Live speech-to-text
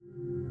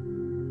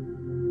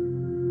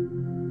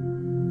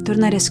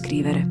tornare a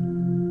scrivere,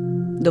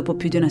 dopo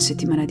più di una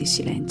settimana di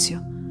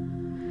silenzio,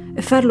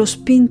 e farlo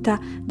spinta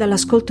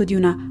dall'ascolto di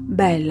una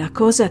bella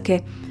cosa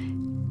che,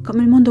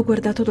 come il mondo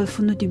guardato dal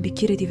fondo di un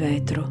bicchiere di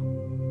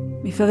vetro,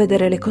 mi fa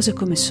vedere le cose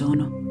come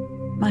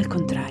sono, ma al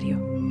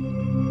contrario.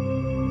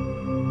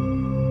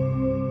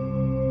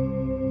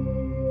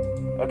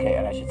 Okay,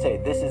 and I should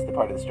say, this is the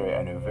part of the story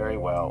I knew very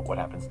well. What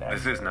happens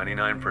next? This is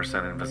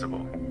 99% invisible.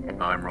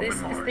 I'm Roman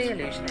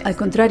Mars. Al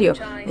contrario,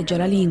 è già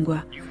la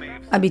lingua,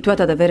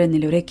 abituata ad avere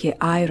nelle orecchie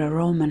Ira,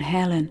 Roman,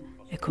 Helen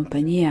e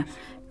compagnia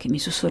che mi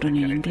sussurrano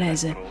in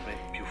inglese.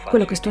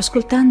 Quello che sto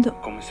ascoltando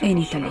è in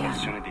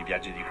italiano.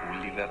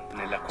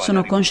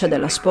 Sono conscia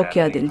della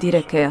spocchia del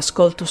dire che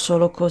ascolto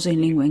solo cose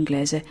in lingua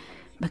inglese,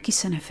 ma chi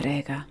se ne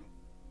frega?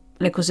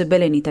 Le cose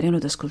belle in italiano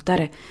da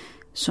ascoltare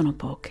sono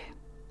poche.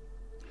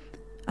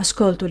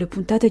 Ascolto le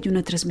puntate di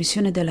una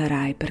trasmissione della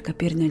Rai per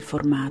capirne il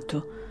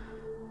formato.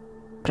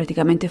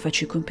 Praticamente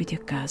faccio i compiti a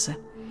casa.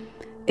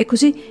 E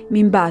così mi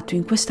imbatto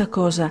in questa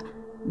cosa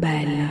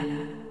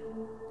bella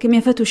che mi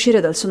ha fatto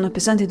uscire dal sonno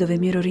pesante dove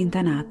mi ero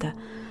rintanata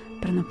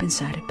per non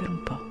pensare per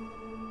un po'.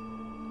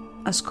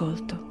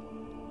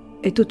 Ascolto.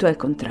 E tutto è al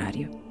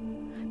contrario.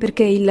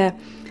 Perché il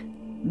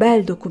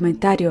bel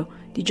documentario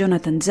di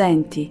Jonathan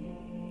Zenti,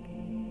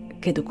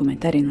 che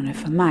documentari non ne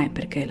fa mai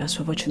perché la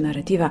sua voce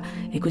narrativa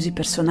è così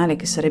personale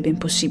che sarebbe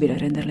impossibile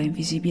renderla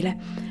invisibile,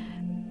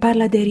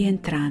 parla dei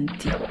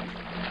rientranti,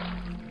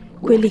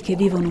 quelli che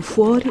vivono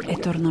fuori e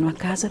tornano a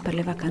casa per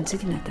le vacanze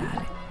di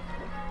Natale.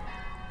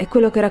 E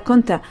quello che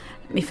racconta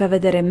mi fa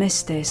vedere me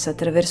stessa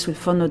attraverso il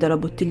fondo della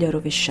bottiglia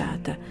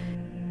rovesciata,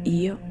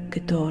 io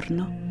che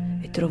torno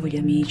e trovo gli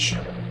amici,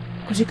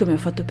 così come ho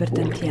fatto per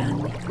tanti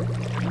anni,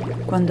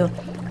 quando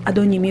ad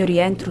ogni mio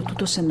rientro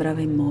tutto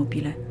sembrava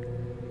immobile.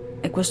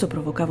 E questo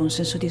provocava un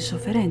senso di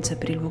sofferenza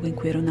per il luogo in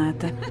cui ero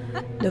nata,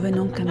 dove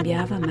non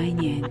cambiava mai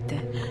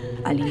niente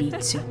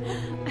all'inizio.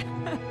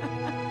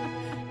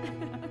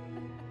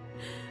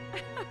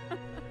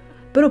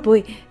 Però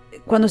poi,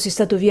 quando sei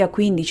stato via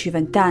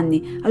 15-20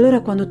 anni,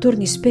 allora quando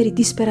torni speri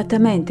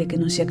disperatamente che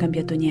non sia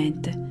cambiato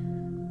niente.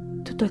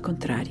 Tutto al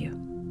contrario.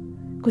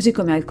 Così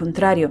come al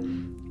contrario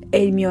è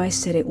il mio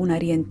essere una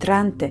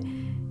rientrante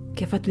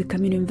che ha fatto il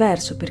cammino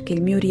inverso, perché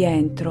il mio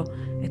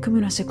rientro è come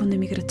una seconda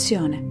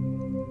emigrazione.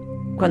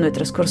 Quando è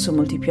trascorso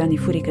molti più anni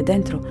fuori che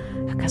dentro,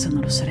 a casa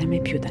non lo sarei mai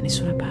più da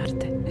nessuna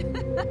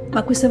parte.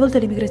 Ma questa volta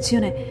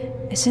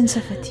l'immigrazione è senza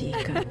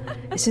fatica,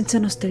 è senza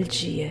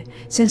nostalgie,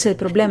 senza il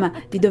problema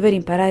di dover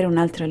imparare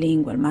un'altra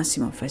lingua, al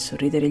massimo fai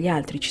sorridere gli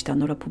altri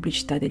citando la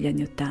pubblicità degli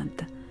anni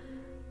 '80.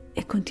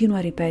 E continuo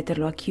a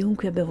ripeterlo a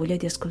chiunque abbia voglia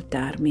di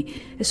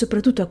ascoltarmi e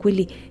soprattutto a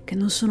quelli che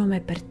non sono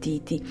mai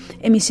partiti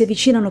e mi si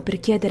avvicinano per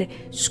chiedere: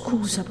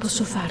 scusa,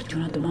 posso farti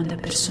una domanda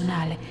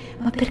personale,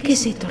 ma perché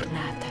sei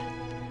tornata?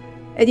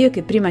 Ed io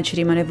che prima ci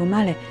rimanevo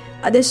male,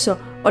 adesso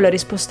ho la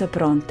risposta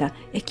pronta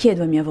e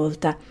chiedo a mia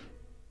volta: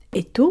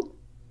 e tu?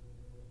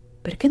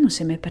 Perché non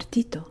sei mai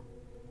partito?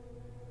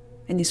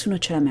 E nessuno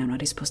ce l'ha mai una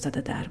risposta da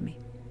darmi.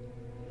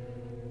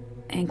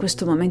 È in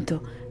questo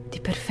momento di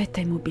perfetta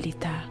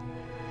immobilità,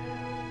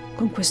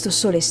 con questo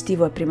sole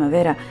estivo a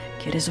primavera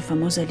che ha reso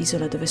famosa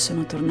l'isola dove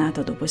sono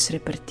tornata dopo essere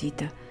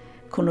partita,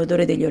 con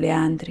l'odore degli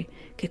oleandri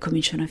che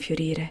cominciano a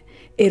fiorire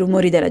e i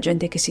rumori della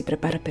gente che si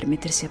prepara per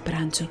mettersi a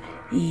pranzo,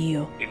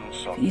 io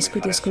finisco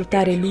di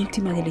ascoltare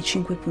l'ultima delle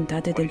 5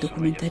 puntate del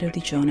documentario di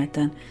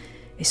Jonathan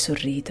e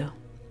sorrido.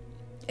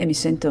 E mi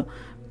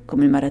sento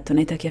come il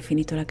maratoneta che ha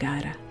finito la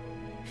gara,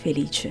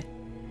 felice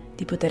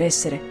di poter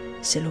essere,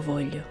 se lo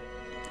voglio,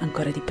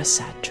 ancora di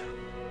passaggio.